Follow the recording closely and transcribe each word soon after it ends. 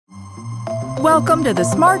Welcome to the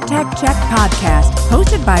SmartTechCheck Podcast,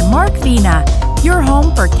 hosted by Mark Vina, your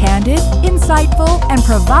home for candid, insightful, and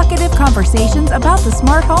provocative conversations about the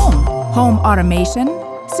smart home automation,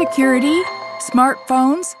 security,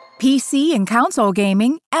 smartphones, PC and console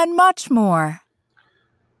gaming, and much more.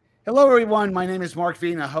 Hello, everyone. My name is Mark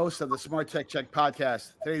Vina, host of the SmartTechCheck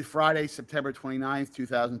Podcast. Today's Friday, September 29th,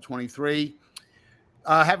 2023.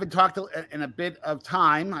 Haven't talked in a bit of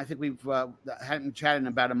time. I think we've hadn't chatted in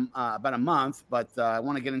about a month, but I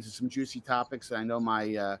want to get into some juicy topics that I know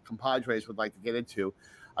my compadres would like to get into.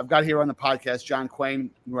 I've got here on the podcast John Quain,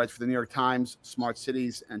 who writes for the New York Times, Smart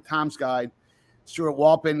Cities, and Tom's Guide. Stuart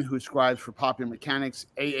Walpin, who scribes for Popular Mechanics,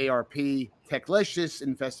 AARP, Techlicious,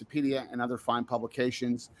 Investopedia, and other fine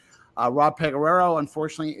publications. Rob Peguero,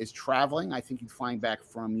 unfortunately, is traveling. I think he's flying back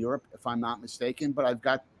from Europe, if I'm not mistaken. But I've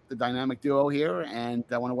got the dynamic duo here, and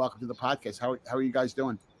I want to welcome to the podcast. How are you guys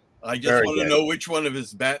doing? I just want to know which one of us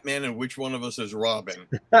is Batman and which one of us is Robin.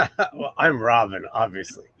 Well, I'm Robin,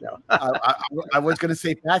 obviously. No. I was going to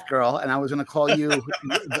say Batgirl, and I was going to call you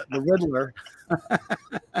the Riddler.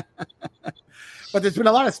 But there's been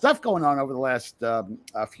a lot of stuff going on over the last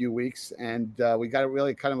few weeks, and we got to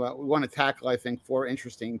really we want to tackle, I think, 4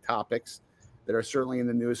 interesting topics that are certainly in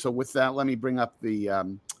the news. So with that, let me bring up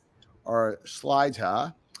our slides,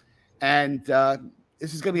 and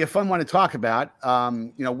this is going to be a fun one to talk about.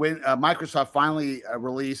 When Microsoft finally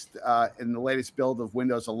released in the latest build of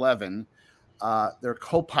Windows 11 their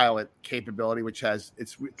Copilot capability, which has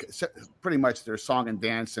it's pretty much their song and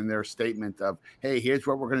dance and their statement of, hey, here's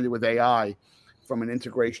what we're going to do with AI from an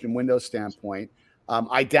integration and Windows standpoint.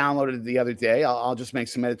 I downloaded it the other day. I'll just make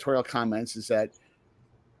some editorial comments. Is that,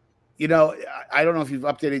 I don't know if you've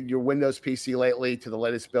updated your Windows PC lately to the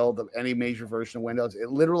latest build of any major version of Windows. It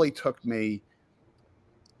literally took me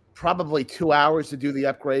probably 2 hours to do the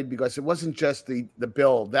upgrade, because it wasn't just the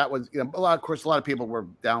build. That was, a lot of people were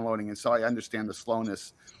downloading, and so I understand the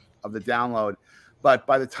slowness of the download. But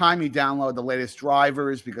by the time you download the latest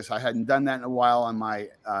drivers, because I hadn't done that in a while on my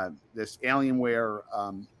this Alienware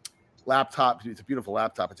laptop, it's a beautiful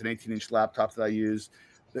laptop. It's an 18-inch laptop that I use.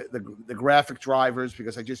 The graphic drivers,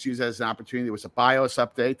 because I just use it as an opportunity. It was a BIOS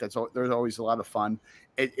update. There's always a lot of fun.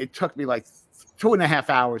 It took me like 2.5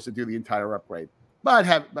 hours to do the entire upgrade. But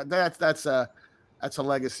that's a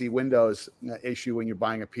legacy Windows issue when you're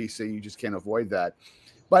buying a PC. You just can't avoid that.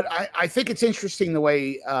 But I think it's interesting the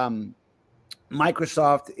way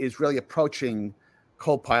Microsoft is really approaching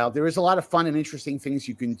Copilot. There is a lot of fun and interesting things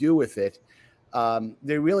you can do with it.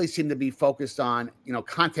 They really seem to be focused on,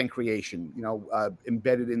 content creation,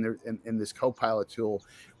 embedded in this Copilot tool,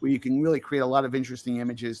 where you can really create a lot of interesting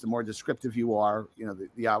images. The more descriptive you are,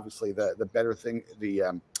 obviously the better thing,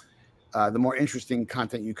 the more interesting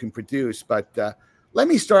content you can produce. But let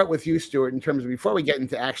me start with you, Stuart, in terms of, before we get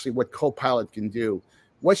into actually what Copilot can do,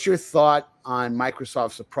 what's your thought on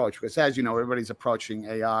Microsoft's approach? Because, as you know, everybody's approaching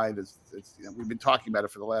AI. We've been talking about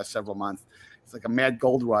it for the last several months. It's like a mad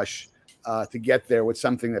gold rush to get there with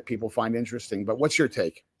something that people find interesting. But what's your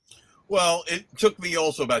take? Well, it took me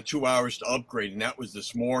also about 2 hours to upgrade, and that was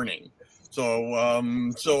this morning. So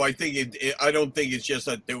I think I don't think it's just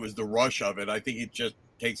that there was the rush of it. I think it just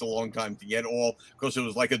takes a long time to get all, because it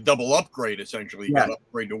was like a double upgrade, essentially. You got to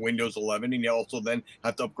upgrade to Windows 11, and you also then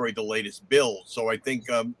have to upgrade the latest build. So I think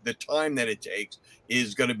the time that it takes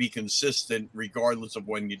is going to be consistent regardless of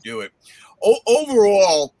when you do it.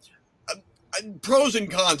 Overall, pros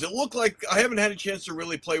and cons. It looked like, I haven't had a chance to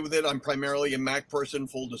really play with it. I'm primarily a Mac person,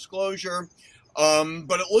 full disclosure.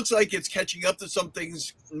 But it looks like it's catching up to some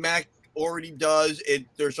things Mac already does.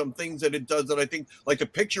 There's some things that it does that I think, like the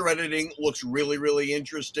picture editing, looks really, really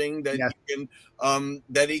interesting. That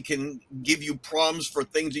he can give you prompts for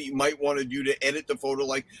things that you might want to do to edit the photo,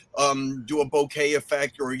 like do a bokeh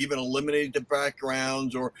effect, or even eliminate the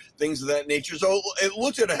backgrounds or things of that nature. So it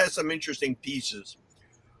looks like it has some interesting pieces.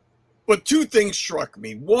 But 2 things struck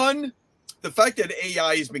me. One, the fact that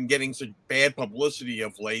AI has been getting such bad publicity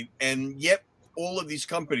of late, and yet all of these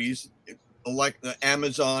companies, like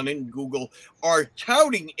Amazon and Google, are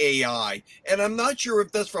touting AI. And I'm not sure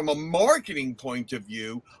if that's, from a marketing point of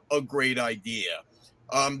view, a great idea,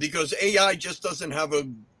 because AI just doesn't have a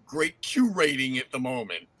great Q rating at the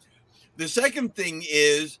moment. The second thing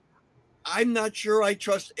is, I'm not sure I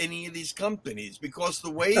trust any of these companies, because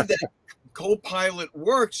the way that Copilot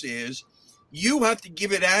works is you have to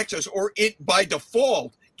give it access, or it by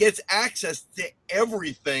default gets access to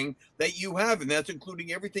everything that you have, and that's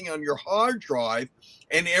including everything on your hard drive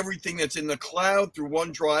and everything that's in the cloud through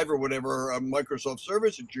OneDrive or whatever Microsoft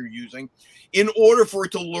service that you're using, in order for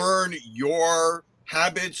it to learn your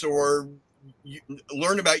habits or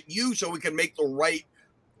learn about you, so we can make the right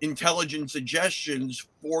intelligent suggestions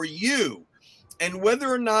for you. And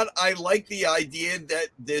whether or not I like the idea that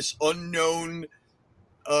this unknown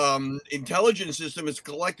intelligence system is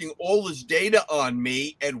collecting all this data on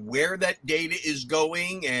me and where that data is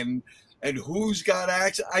going and who's got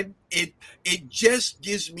access, it just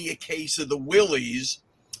gives me a case of the willies.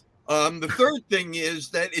 The third thing is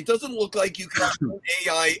that it doesn't look like you can turn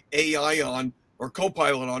AI on or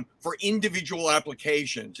Copilot on for individual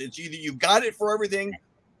applications. It's either you got it for everything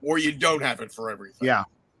or you don't have it for everything. Yeah.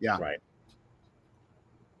 Right.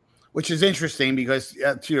 Which is interesting because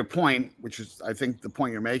to your point, which is I think the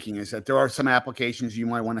point you're making is that there are some applications you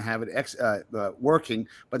might want to have it working,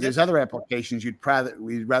 but there's other applications we'd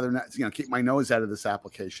rather not, keep my nose out of this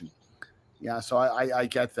application. Yeah, so I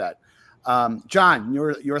get that. John,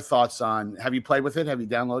 your thoughts on, have you played with it? Have you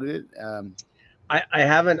downloaded it? I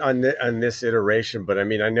haven't on this iteration, but I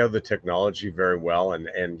mean, I know the technology very well, and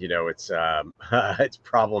it's it's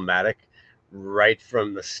problematic right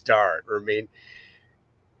from the start. I mean,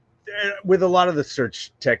 with a lot of the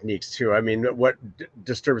search techniques too. I mean, what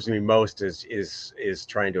disturbs me most is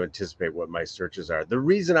trying to anticipate what my searches are. The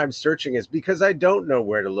reason I'm searching is because I don't know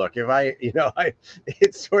where to look. If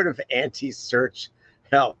it's sort of anti-search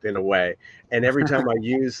help in a way. And every time I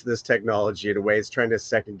use this technology in a way, it's trying to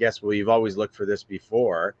second guess, well, you've always looked for this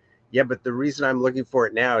before. Yeah, but the reason I'm looking for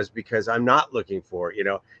it now is because I'm not looking for it.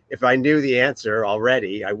 If I knew the answer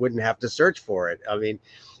already, I wouldn't have to search for it. I mean,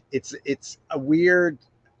 it's a weird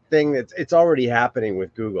thing it's already happening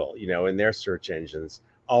with Google, in their search engines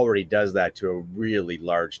already does that to a really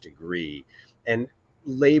large degree. And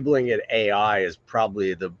labeling it AI is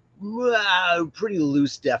probably the pretty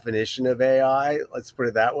loose definition of AI. Let's put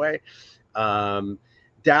it that way.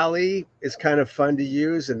 DALL-E is kind of fun to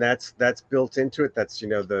use, and that's built into it. That's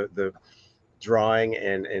the drawing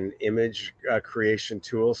and image creation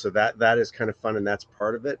tool. So that is kind of fun, and that's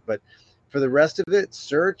part of it. But for the rest of it,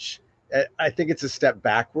 search, I think it's a step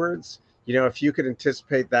backwards. If you could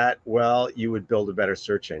anticipate that, well, you would build a better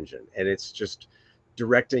search engine. And it's just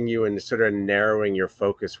directing you and sort of narrowing your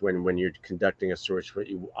focus when you're conducting a search. What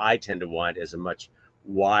I tend to want is a much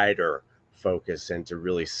wider focus and to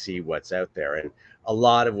really see what's out there. And a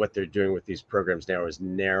lot of what they're doing with these programs now is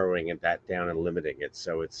narrowing that down and limiting it.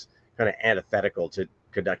 So it's kind of antithetical to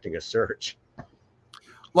conducting a search.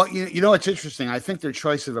 Well, it's interesting. I think their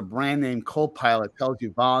choice of a brand name Copilot tells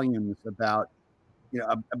you volumes about,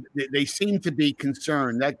 they seem to be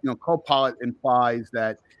concerned that, Copilot implies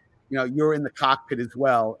that, you're in the cockpit as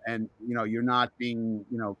well. And, you're not being,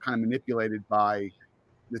 kind of manipulated by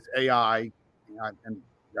this AI. And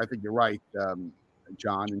I think you're right,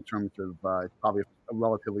 John, in terms of probably a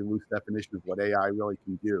relatively loose definition of what AI really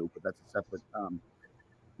can do. But that's a separate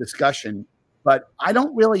discussion. But I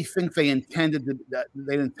don't really think they intended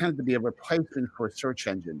to be a replacement for a search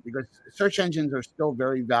engine, because search engines are still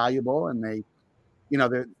very valuable, and they,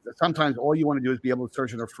 sometimes all you want to do is be able to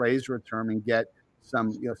search on a phrase or a term and get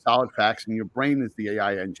some solid facts. And your brain is the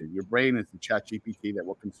AI engine. Your brain is the ChatGPT that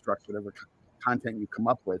will construct whatever content you come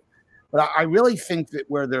up with. But I really think that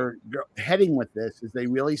where they're heading with this is they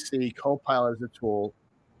really see Copilot as a tool,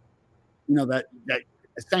 that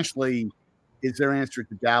essentially is their answer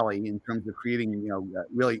to DALL-E in terms of creating,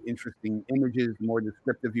 really interesting images. The more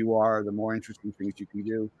descriptive you are, the more interesting things you can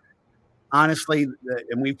do. Honestly,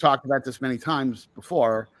 and we've talked about this many times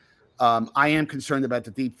before, I am concerned about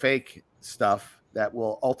the deep fake stuff that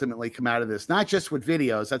will ultimately come out of this, not just with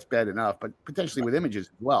videos, that's bad enough, but potentially with images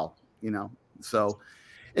as well, So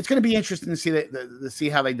it's going to be interesting to see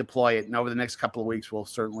how they deploy it. And over the next couple of weeks, we'll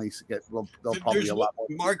certainly they'll probably be a lot more.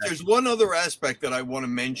 Mark, there's one other aspect that I want to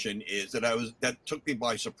mention is that took me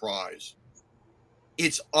by surprise.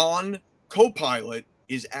 It's on Copilot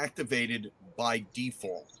is activated by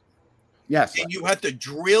default. Yes. And you have to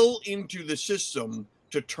drill into the system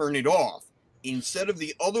to turn it off instead of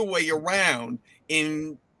the other way around,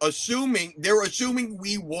 they're assuming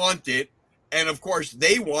we want it. And of course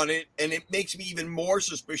they want it, and it makes me even more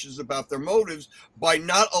suspicious about their motives by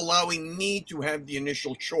not allowing me to have the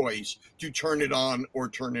initial choice to turn it on or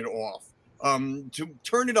turn it off. To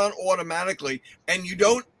turn it on automatically, and you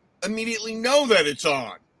don't immediately know that it's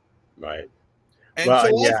on. Right. And I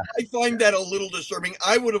find that a little disturbing.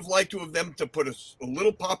 I would have liked to have them to put a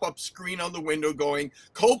little pop-up screen on the window going,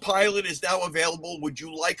 Copilot is now available. Would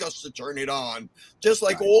you like us to turn it on? Just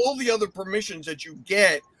like all the other permissions that you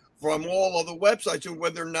get from all other websites, and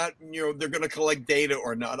whether or not they're going to collect data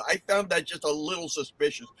or not. I found that just a little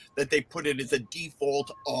suspicious that they put it as a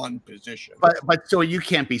default on position. But so you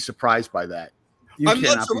can't be surprised by that. I'm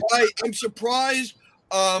not surprised. I'm surprised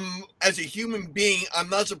as a human being. I'm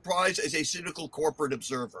not surprised as a cynical corporate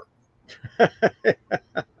observer.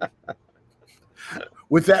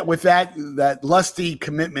 with that lusty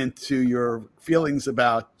commitment to your feelings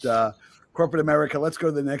about corporate America, let's go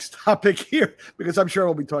to the next topic here, because I'm sure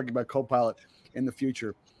we'll be talking about Copilot in the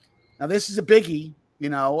future. Now, this is a biggie,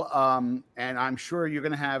 and I'm sure you're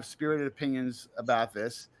going to have spirited opinions about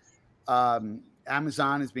this.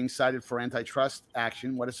 Amazon is being cited for antitrust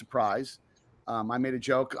action. What a surprise. I made a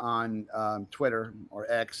joke on Twitter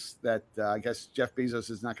or X that I guess Jeff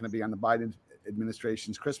Bezos is not going to be on the Biden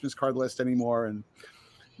administration's Christmas card list anymore, and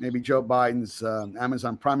maybe Joe Biden's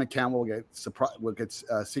Amazon Prime account will get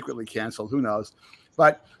secretly canceled. Who knows?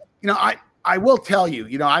 But I will tell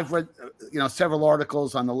you, I've read several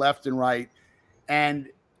articles on the left and right, and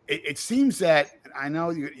it seems that, I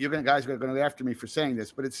know guys are going to go after me for saying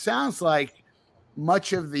this, but it sounds like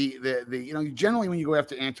much of the generally when you go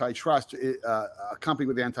after antitrust, a company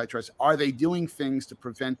with antitrust, are they doing things to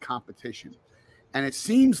prevent competition? And it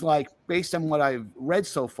seems like, based on what I've read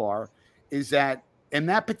so far, is that in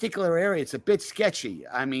that particular area, it's a bit sketchy.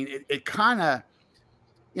 I mean, it kind of,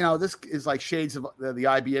 this is like shades of the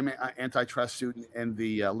IBM antitrust suit in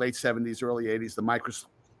the late 70s, early 80s, the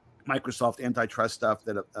Microsoft antitrust stuff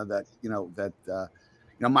that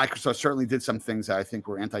Microsoft certainly did some things that I think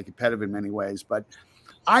were anti-competitive in many ways, but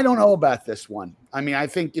I don't know about this one. I mean, I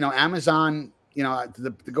think, Amazon,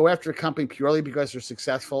 to go after a company purely because they're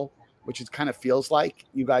successful, which it kind of feels like,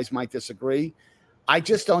 you guys might disagree. I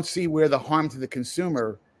just don't see where the harm to the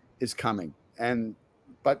consumer is coming.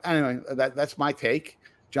 But anyway, that's my take.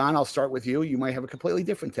 John, I'll start with you. You might have a completely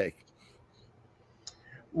different take.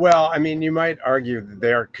 Well, I mean, you might argue that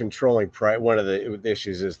they're controlling price. One of the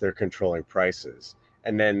issues is they're controlling prices.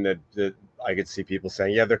 And then I could see people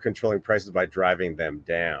saying, yeah, they're controlling prices by driving them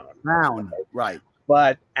down. Right.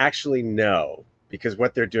 But actually, no, because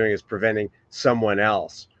what they're doing is preventing someone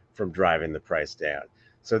else from driving the price down.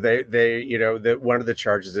 So they one of the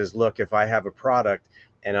charges is, look, if I have a product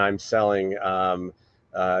and I'm selling,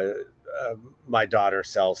 my daughter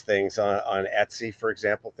sells things on Etsy, for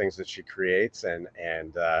example, things that she creates, and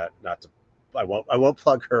I won't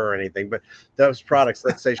plug her or anything, but those products,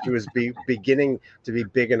 let's say she was beginning to be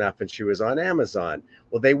big enough and she was on Amazon.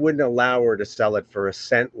 Well, they wouldn't allow her to sell it for a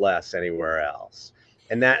cent less anywhere else.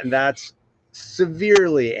 And that's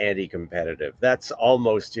severely anti-competitive. That's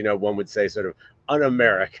almost, one would say, sort of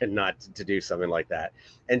un-American not to do something like that.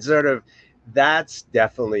 And sort of that's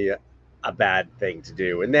definitely a bad thing to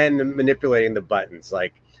do. And then manipulating the buttons,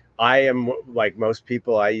 like I am, like most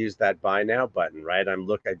people, I use that buy now button, right? I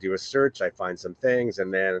do a search, I find some things,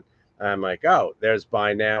 and then I'm like, oh, there's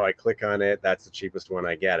buy now. I click on it. That's the cheapest one,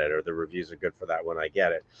 I get it. Or the reviews are good for that one, I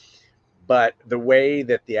get it. But the way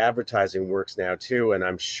that the advertising works now too, and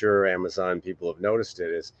I'm sure Amazon people have noticed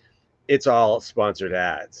it, is it's all sponsored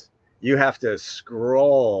ads. You have to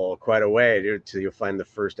scroll quite a way till you find the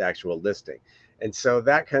first actual listing. And so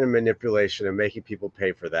that kind of manipulation and making people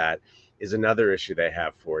pay for that is another issue they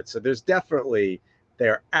have for it. So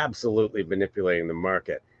they're absolutely manipulating the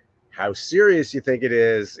market. How serious you think it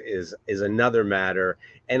is another matter.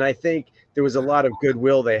 And I think there was a lot of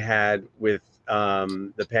goodwill they had with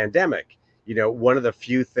the pandemic. One of the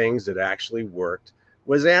few things that actually worked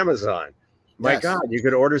was Amazon. My Yes. God, you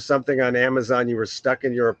could order something on Amazon. You were stuck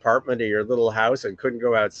in your apartment or your little house and couldn't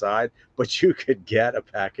go outside, but you could get a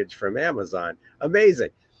package from Amazon.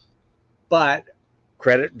 Amazing. But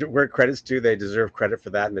credit where credit's due, they deserve credit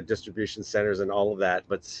for that, and the distribution centers and all of that.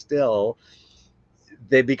 But still,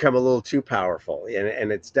 they become a little too powerful.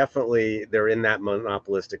 And it's definitely, they're in that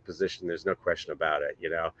monopolistic position. There's no question about it,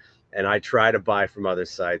 And I try to buy from other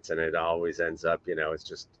sites, and it always ends up,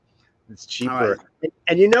 it's cheaper. Right.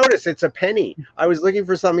 And you notice it's a penny. I was looking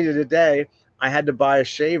for something today. I had to buy a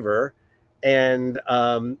shaver, and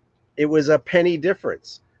it was a penny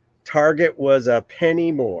difference. Target was a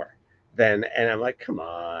penny more than, and I'm like, come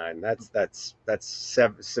on, that's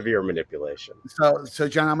severe manipulation. So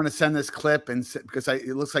John, I'm going to send this clip, and because it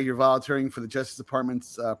looks like you're volunteering for the Justice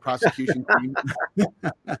Department's prosecution team.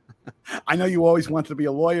 I know you always wanted to be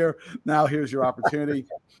a lawyer. Now here's your opportunity.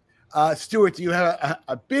 Stuart, do you have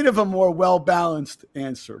a bit of a more well-balanced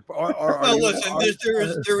answer? Listen,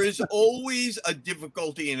 there is always a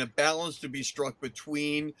difficulty and a balance to be struck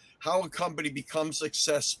between how a company becomes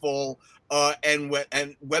successful and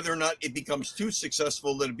whether or not it becomes too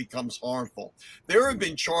successful that it becomes harmful. There have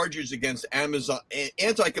been charges against Amazon,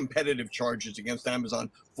 anti-competitive charges against Amazon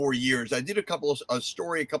for years. I did a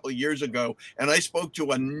story a couple of years ago, and I spoke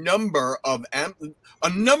to a number of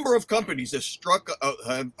companies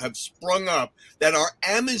that have sprung up that are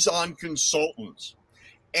Amazon consultants.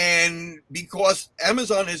 And because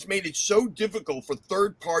Amazon has made it so difficult for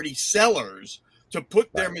third-party sellers to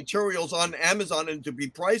put their materials on Amazon and to be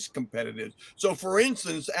price competitive. So, for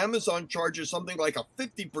instance, Amazon charges something like a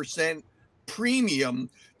 50% premium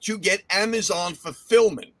to get Amazon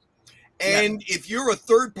fulfillment. And if you're a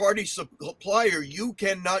third-party supplier, you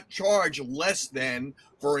cannot charge less than,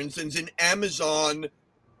 for instance, an Amazon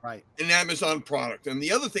product. And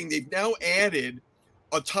the other thing, they've now added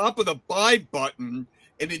on top of the buy button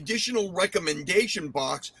an additional recommendation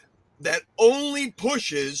box that only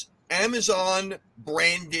pushes Amazon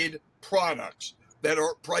branded products that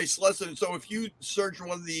are priced less than. So if you search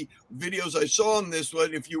one of the videos I saw on this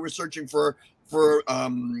one, if you were searching for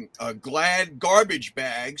Glad garbage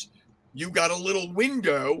bags, you got a little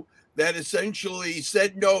window that essentially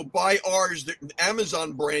said, no, buy ours, the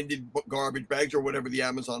Amazon branded garbage bags or whatever the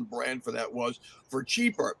Amazon brand for that was, for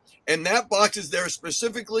cheaper. And that box is there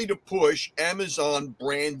specifically to push Amazon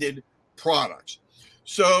branded products.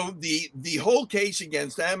 So the whole case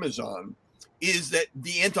against Amazon is that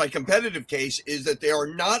the anti-competitive case is that they are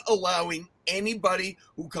not allowing anybody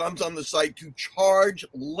who comes on the site to charge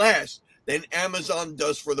less than Amazon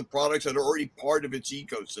does for the products that are already part of its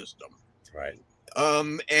ecosystem. Right.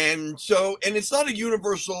 And it's not a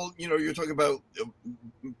universal, you're talking about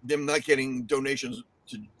them not giving donations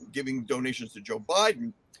to Joe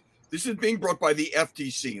Biden. This is being brought by the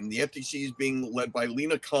FTC, and the FTC is being led by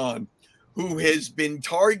Lena Khan, who has been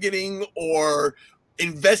targeting or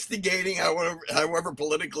investigating, however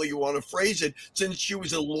politically you want to phrase it, since she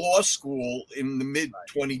was in law school in the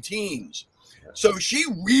mid-20-teens. So she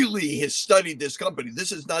really has studied this company.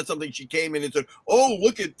 This is not something she came in and said, oh,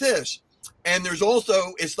 look at this. And there's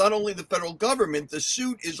also, it's not only the federal government, the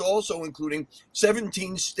suit is also including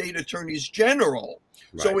 17 state attorneys general.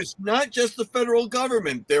 Right. So it's not just the federal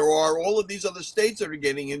government. There are all of these other states that are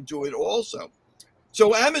getting into it also.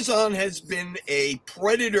 So Amazon has been a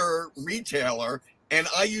predator retailer, and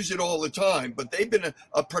I use it all the time, but they've been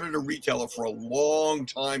a predator retailer for a long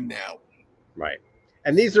time now. Right.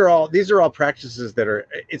 And these are all practices that are,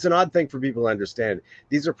 it's an odd thing for people to understand.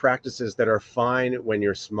 These are practices that are fine when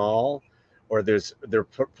you're small or there are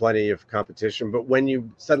plenty of competition. But when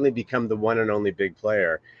you suddenly become the one and only big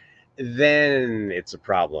player, then it's a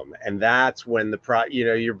problem. And that's when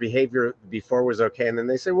your behavior before was okay. And then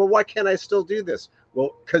they say, well, why can't I still do this?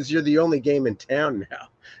 Well, because you're the only game in town now.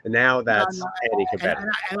 And now that's anti-competitive.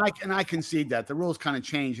 And I concede that the rules kind of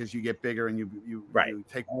change as you get bigger and you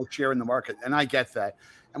take more share in the market. And I get that.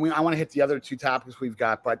 And I want to hit the other two topics we've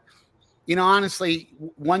got. But, honestly,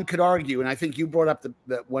 one could argue, and I think you brought up the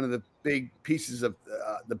one of the big pieces of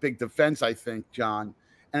the big defense, I think, John,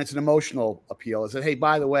 and it's an emotional appeal, is that, hey,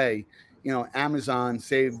 by the way, Amazon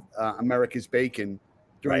saved America's bacon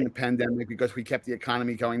during the pandemic because we kept the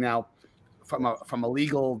economy going. Now, from a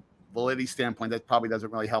legal validity standpoint, that probably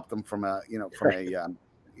doesn't really help them from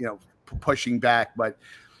pushing back. But,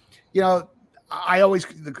 the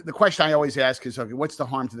question I always ask is, okay, what's the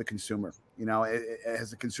harm to the consumer? Has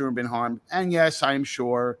the consumer been harmed? And yes, I'm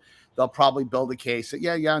sure they'll probably build a case that,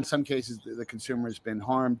 in some cases the consumer has been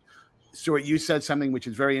harmed. Stuart, you said something which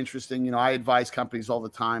is very interesting. I advise companies all the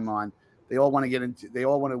time on, they all want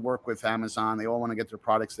to work with Amazon. They all want to get their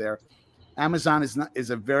products there. Amazon is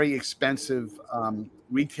a very expensive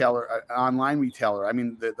retailer, online retailer. I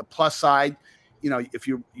mean, the plus side, if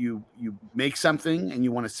you make something and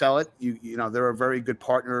you want to sell it, they're a very good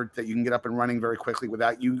partner that you can get up and running very quickly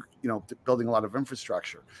without building a lot of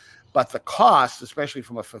infrastructure. But the cost, especially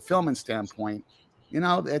from a fulfillment standpoint,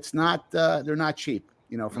 it's not they're not cheap.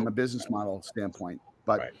 From a business model standpoint.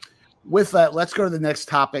 But with that, let's go to the next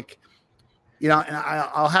topic. And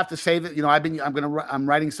I'll have to say that I'm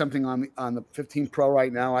writing something on the 15 Pro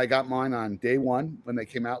right now. I got mine on day one when they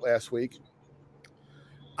came out last week.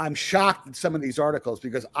 I'm shocked at some of these articles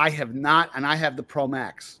because I have not, and I have the Pro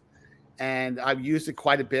Max, and I've used it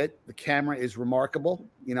quite a bit. The camera is remarkable.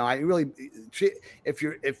 If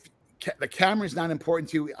the camera is not important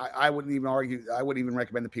to you, I wouldn't even argue. I wouldn't even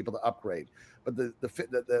recommend the people to upgrade. But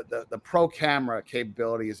the Pro camera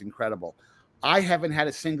capability is incredible. I haven't had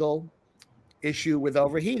a single issue with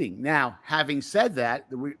overheating. Now, having said that,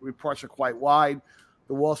 the reports are quite wide.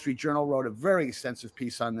 The Wall Street Journal wrote a very extensive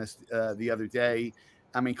piece on this the other day.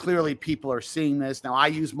 I mean, clearly people are seeing this. Now, I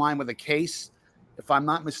use mine with a case. If I'm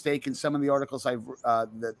not mistaken, some of the articles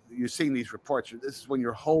that you're seeing these reports, this is when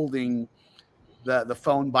you're holding the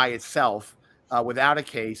phone by itself without a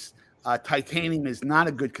case. Titanium is not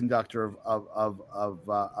a good conductor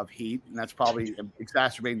of heat, and that's probably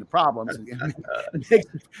exacerbating the problems.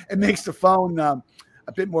 It makes the phone a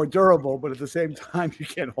bit more durable, but at the same time, you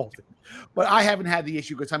can't hold it. But I haven't had the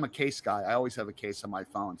issue because I'm a case guy. I always have a case on my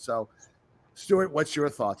phone. So, Stuart, what's your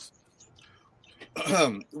thoughts?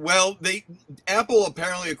 Well, Apple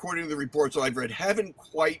apparently, according to the reports I've read, haven't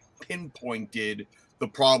quite pinpointed the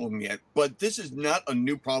problem yet. But this is not a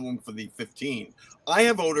new problem for the 15. I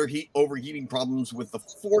have overheating problems with the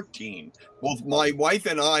 14. Both my wife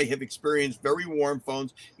and I have experienced very warm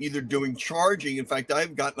phones, either doing charging. In fact,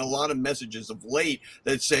 I've gotten a lot of messages of late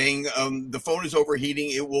that's saying the phone is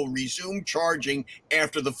overheating. It will resume charging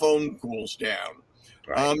after the phone cools down.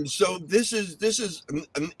 Right. So this is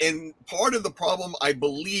and part of the problem, I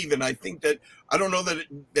believe, and I think that I don't know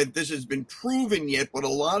that this has been proven yet, but a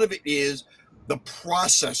lot of it is the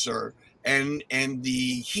processor and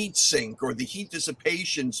the heat sink or the heat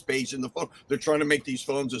dissipation space in the phone. They're trying to make these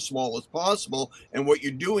phones as small as possible, and what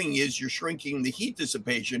you're doing is you're shrinking the heat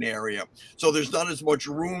dissipation area. So there's not as much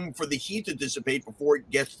room for the heat to dissipate before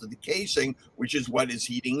it gets to the casing, which is what is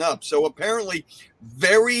heating up. So apparently,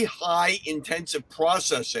 very high intensive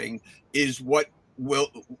processing is one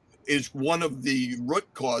of the root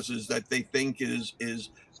causes that they think is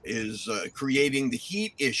creating the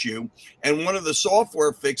heat issue. And one of the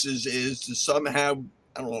software fixes is to somehow,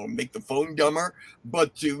 I don't know, make the phone dumber,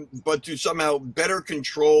 but to somehow better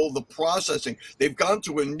control the processing. They've gone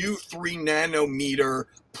to a new 3 nanometer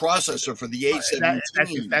processor for the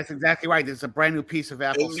A17. That's exactly right. It's a brand new piece of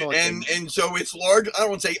Apple silicon. And so it's large. I don't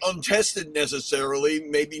want to say untested necessarily,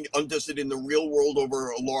 maybe untested in the real world over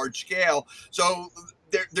a large scale. So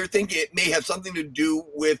they're thinking it may have something to do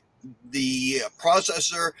with the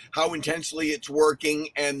processor, how intensely it's working,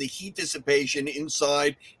 and the heat dissipation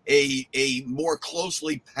inside a more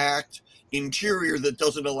closely packed interior that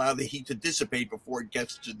doesn't allow the heat to dissipate before it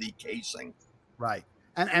gets to the casing. Right.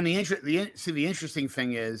 And the interesting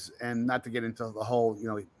thing is, and not to get into the whole,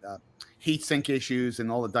 heat sink issues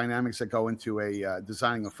and all the dynamics that go into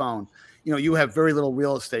designing a phone, you have very little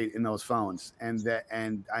real estate in those phones. And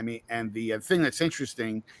the thing that's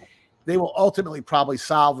interesting, they will ultimately probably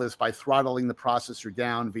solve this by throttling the processor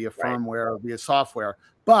down via firmware or via software.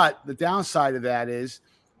 But the downside of that is,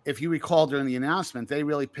 if you recall during the announcement, they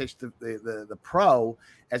really pitched the Pro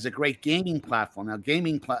as a great gaming platform. Now,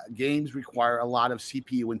 games require a lot of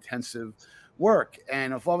CPU intensive work,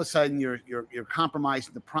 and if all of a sudden you're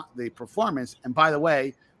compromising the performance, and by the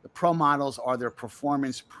way, the Pro models are their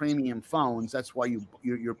performance premium phones. That's why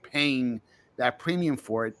you're paying that premium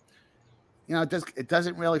for it. It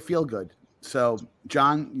doesn't really feel good. So,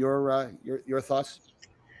 John, your thoughts?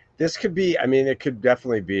 This could be, it could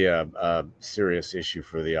definitely be a serious issue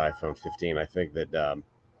for the iPhone 15. I think that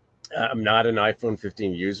I'm not an iPhone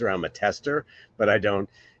 15 user. I'm a tester, but I don't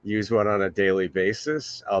use one on a daily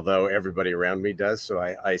basis, although everybody around me does. So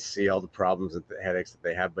I see all the problems and the headaches that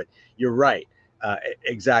they have. But you're right,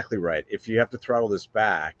 exactly right. If you have to throttle this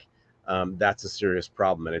back, that's a serious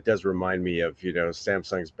problem. And it does remind me of,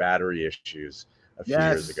 Samsung's battery issues a few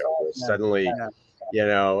years ago. Suddenly,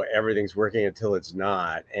 everything's working until it's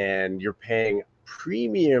not. And you're paying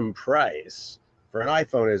premium price for an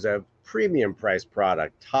iPhone is a premium price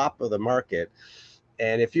product, top of the market.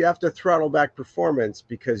 And if you have to throttle back performance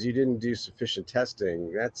because you didn't do sufficient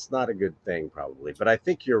testing, that's not a good thing probably. But I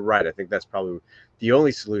think you're right. I think that's probably the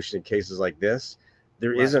only solution in cases like this.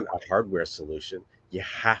 There isn't a hardware solution. You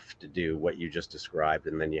have to do what you just described,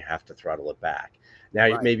 and then you have to throttle it back.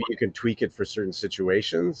 Now, maybe you can tweak it for certain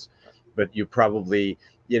situations, but you probably,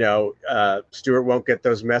 Stuart won't get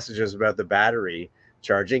those messages about the battery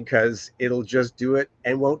charging because it'll just do it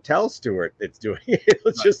and won't tell Stuart it's doing it.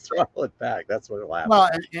 It'll just throttle it back. That's what will happen. Well,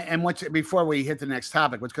 and before we hit the next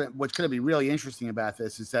topic, what's going to be really interesting about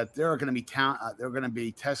this is that there are going to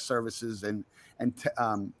be test services and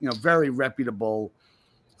very reputable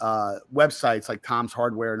websites like Tom's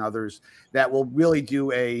Hardware and others that will really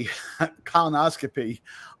do a colonoscopy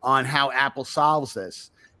on how Apple solves this.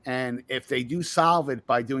 And if they do solve it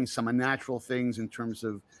by doing some unnatural things in terms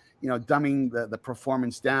of, dumbing the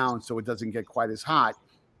performance down so it doesn't get quite as hot,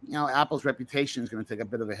 Apple's reputation is going to take a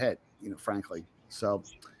bit of a hit, frankly. So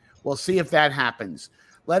we'll see if that happens.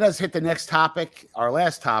 Let us hit the next topic, our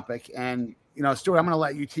last topic. And, Stuart, I'm going to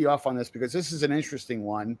let you tee off on this because this is an interesting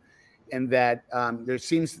one. And that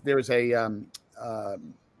there's a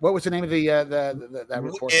what was the name of that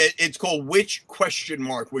report? It's called Which ? Which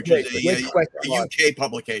is a UK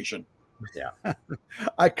publication. Yeah,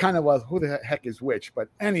 I kind of was. Who the heck is which? But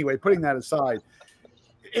anyway, putting that aside,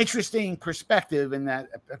 interesting perspective in that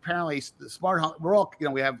apparently the smart home. We're all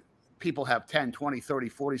people have 10, 20, 30,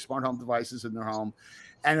 40 smart home devices in their home,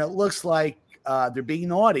 and it looks like they're being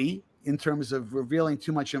naughty in terms of revealing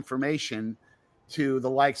too much information to the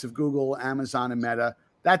likes of Google, Amazon, and Meta.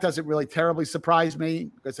 That doesn't really terribly surprise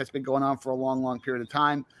me because that's been going on for a long, long period of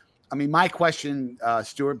time. My question,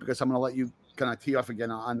 Stuart, because I'm going to let you kind of tee off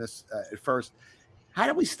again on this at first, how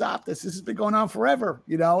do we stop this? This has been going on forever,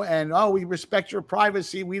 and we respect your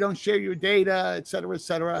privacy. We don't share your data, et cetera, et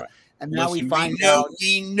cetera. Right. And now Listen, we find out.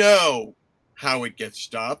 We know how it gets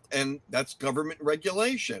stopped, and that's government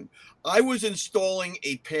regulation. I was installing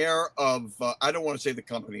a pair of, I don't want to say the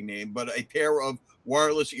company name, but a pair of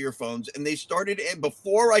wireless earphones, and they started,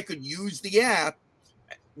 before I could use the app,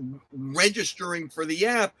 registering for the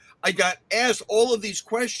app, I got asked all of these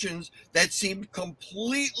questions that seemed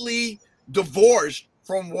completely divorced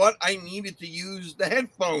from what I needed to use the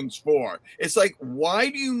headphones for. It's like, why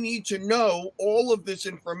do you need to know all of this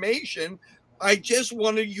information? I just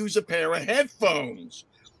want to use a pair of headphones.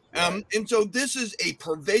 Right. And so this is a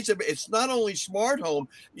pervasive, it's not only smart home,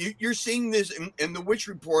 you're seeing this in the Witch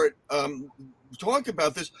Report, talk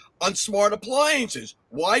about this on smart appliances.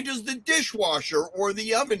 Why does the dishwasher or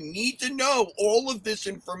the oven need to know all of this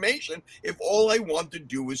information if all I want to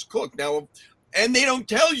do is cook? Now, and they don't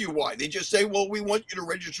tell you why. They just say, well, we want you to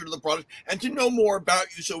register to the product and to know more about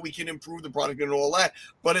you so we can improve the product and all that.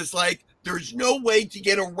 But it's like, there's no way to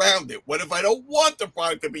get around it. What if I don't want the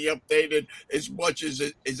product to be updated as much as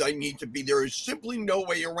I need to be? There is simply no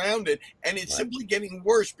way around it. And it's simply getting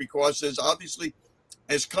worse because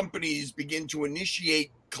as companies begin to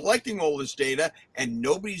initiate collecting all this data and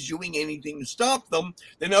nobody's doing anything to stop them,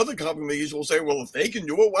 then other companies will say, well, if they can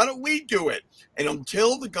do it, why don't we do it? And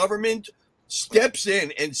until the government steps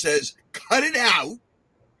in and says, cut it out,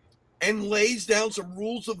 and lays down some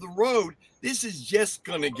rules of the road, this is just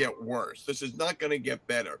going to get worse. This is not going to get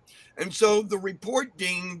better. And so the report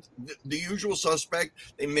dinged the usual suspect.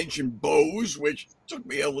 They mentioned Bose, which took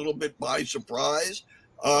me a little bit by surprise.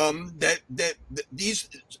 That these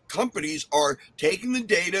companies are taking the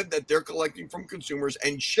data that they're collecting from consumers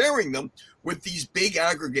and sharing them with these big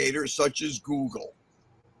aggregators such as Google.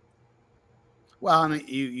 Well, I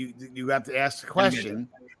mean, you have to ask the question: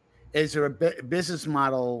 is there a business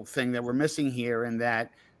model thing that we're missing here, in that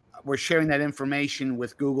we're sharing that information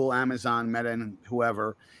with Google, Amazon, Meta, and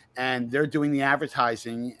whoever, and they're doing the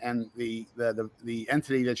advertising, and the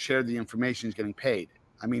entity that shared the information is getting paid?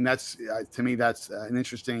 I mean, that's to me, that's an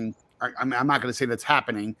interesting. I'm not going to say that's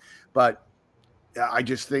happening, but I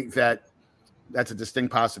just think that that's a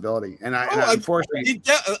distinct possibility. And unfortunately,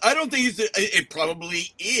 I don't think it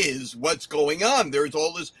probably is what's going on. There's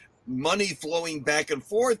all this money flowing back and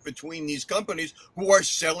forth between these companies who are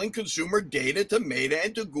selling consumer data to Meta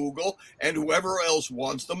and to Google and whoever else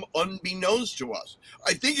wants them, unbeknownst to us.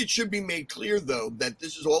 I think it should be made clear, though, that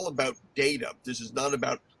this is all about data. This is not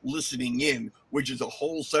about listening in, which is a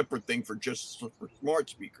whole separate thing for smart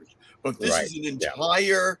speakers. But this is an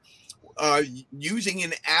entire using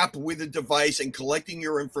an app with a device and collecting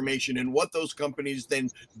your information, and what those companies then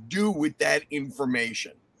do with that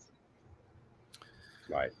information.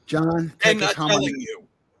 Right. John, and not telling you.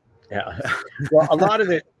 Yeah. Well, a lot of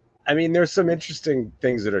it, I mean, there's some interesting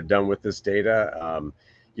things that are done with this data.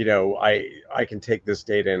 I can take this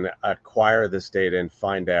data and acquire this data and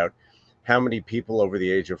find out how many people over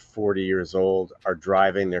the age of 40 years old are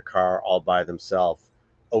driving their car all by themselves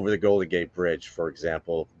over the Golden Gate Bridge, for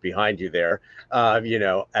example, behind you there, at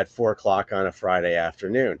 4:00 on a Friday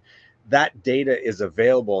afternoon. That data is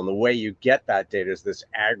available, and the way you get that data is this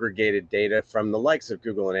aggregated data from the likes of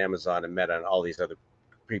Google and Amazon and Meta and all these other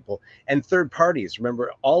people and third parties.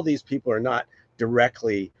 Remember, all these people are not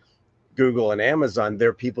directly Google and Amazon.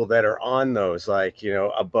 They're people that are on those, like,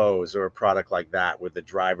 a Bose or a product like that, where the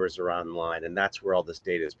drivers are online, and that's where all this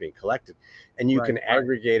data is being collected. And you can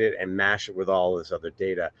aggregate it and mash it with all this other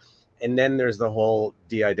data. And then there's the whole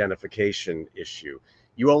de-identification issue.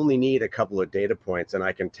 You only need a couple of data points, and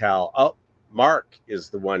I can tell, Mark is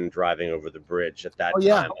the one driving over the bridge at that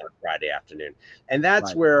time on Friday afternoon. And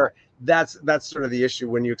that's where that's sort of the issue.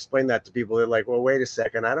 When you explain that to people, they're like, well, wait a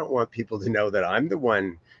second, I don't want people to know that I'm the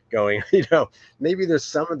one going, maybe there's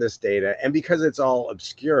some of this data. And because it's all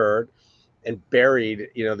obscured and buried,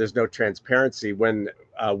 there's no transparency. When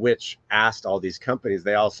Which asked all these companies,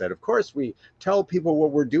 they all said, of course, we tell people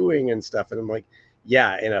what we're doing and stuff. And I'm like,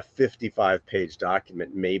 yeah, in a 55-page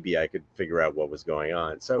document, maybe I could figure out what was going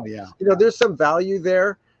on. So, there's some value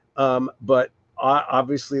there. But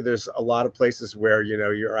obviously, there's a lot of places where,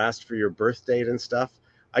 you're asked for your birth date and stuff.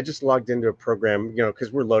 I just logged into a program,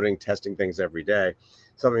 because we're loading, testing things every day.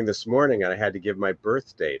 Something this morning, and I had to give my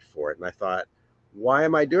birth date for it. And I thought, why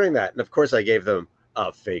am I doing that? And of course, I gave them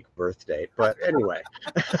a fake birth date. But anyway,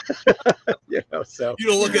 so. You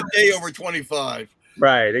don't look a day over 25.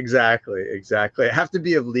 Right, exactly. I have to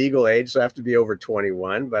be of legal age, so I have to be over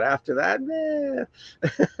 21. But after that, meh.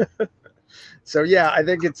 So yeah, I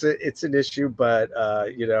think it's an issue. But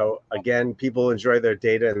again, people enjoy their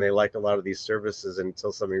data and they like a lot of these services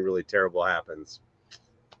until something really terrible happens.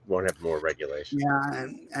 won't have more regulation. Yeah,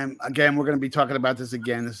 and again, we're going to be talking about this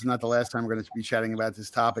again. This is not the last time we're going to be chatting about this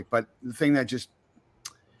topic, but the thing that just,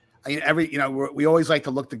 we always like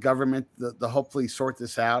to look to government to hopefully sort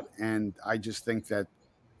this out, and I just think that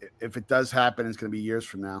if it does happen, it's going to be years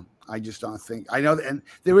from now. I just don't think. I know that, and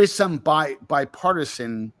there is some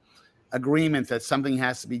bipartisan agreement that something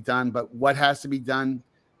has to be done, but what has to be done,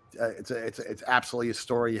 it's absolutely a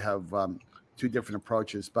story of two different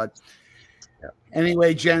approaches. But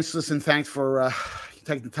anyway, gents, listen, thanks for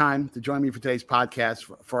taking the time to join me for today's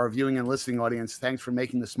podcast. For our viewing and listening audience, thanks for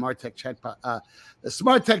making the SmartTechCheck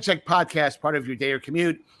Podcast part of your day or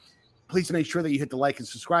commute. Please make sure that you hit the like and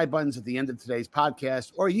subscribe buttons at the end of today's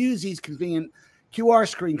podcast, or use these convenient QR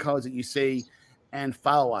screen codes that you see and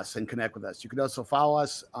follow us and connect with us. You can also follow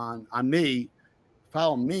us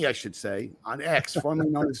follow me, I should say, on X, formerly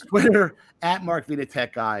known as Twitter, at Mark Vita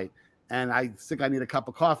Tech Guide. And I think I need a cup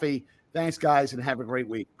of coffee. Thanks, guys, and have a great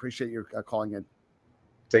week. Appreciate your calling in.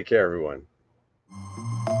 Take care, everyone.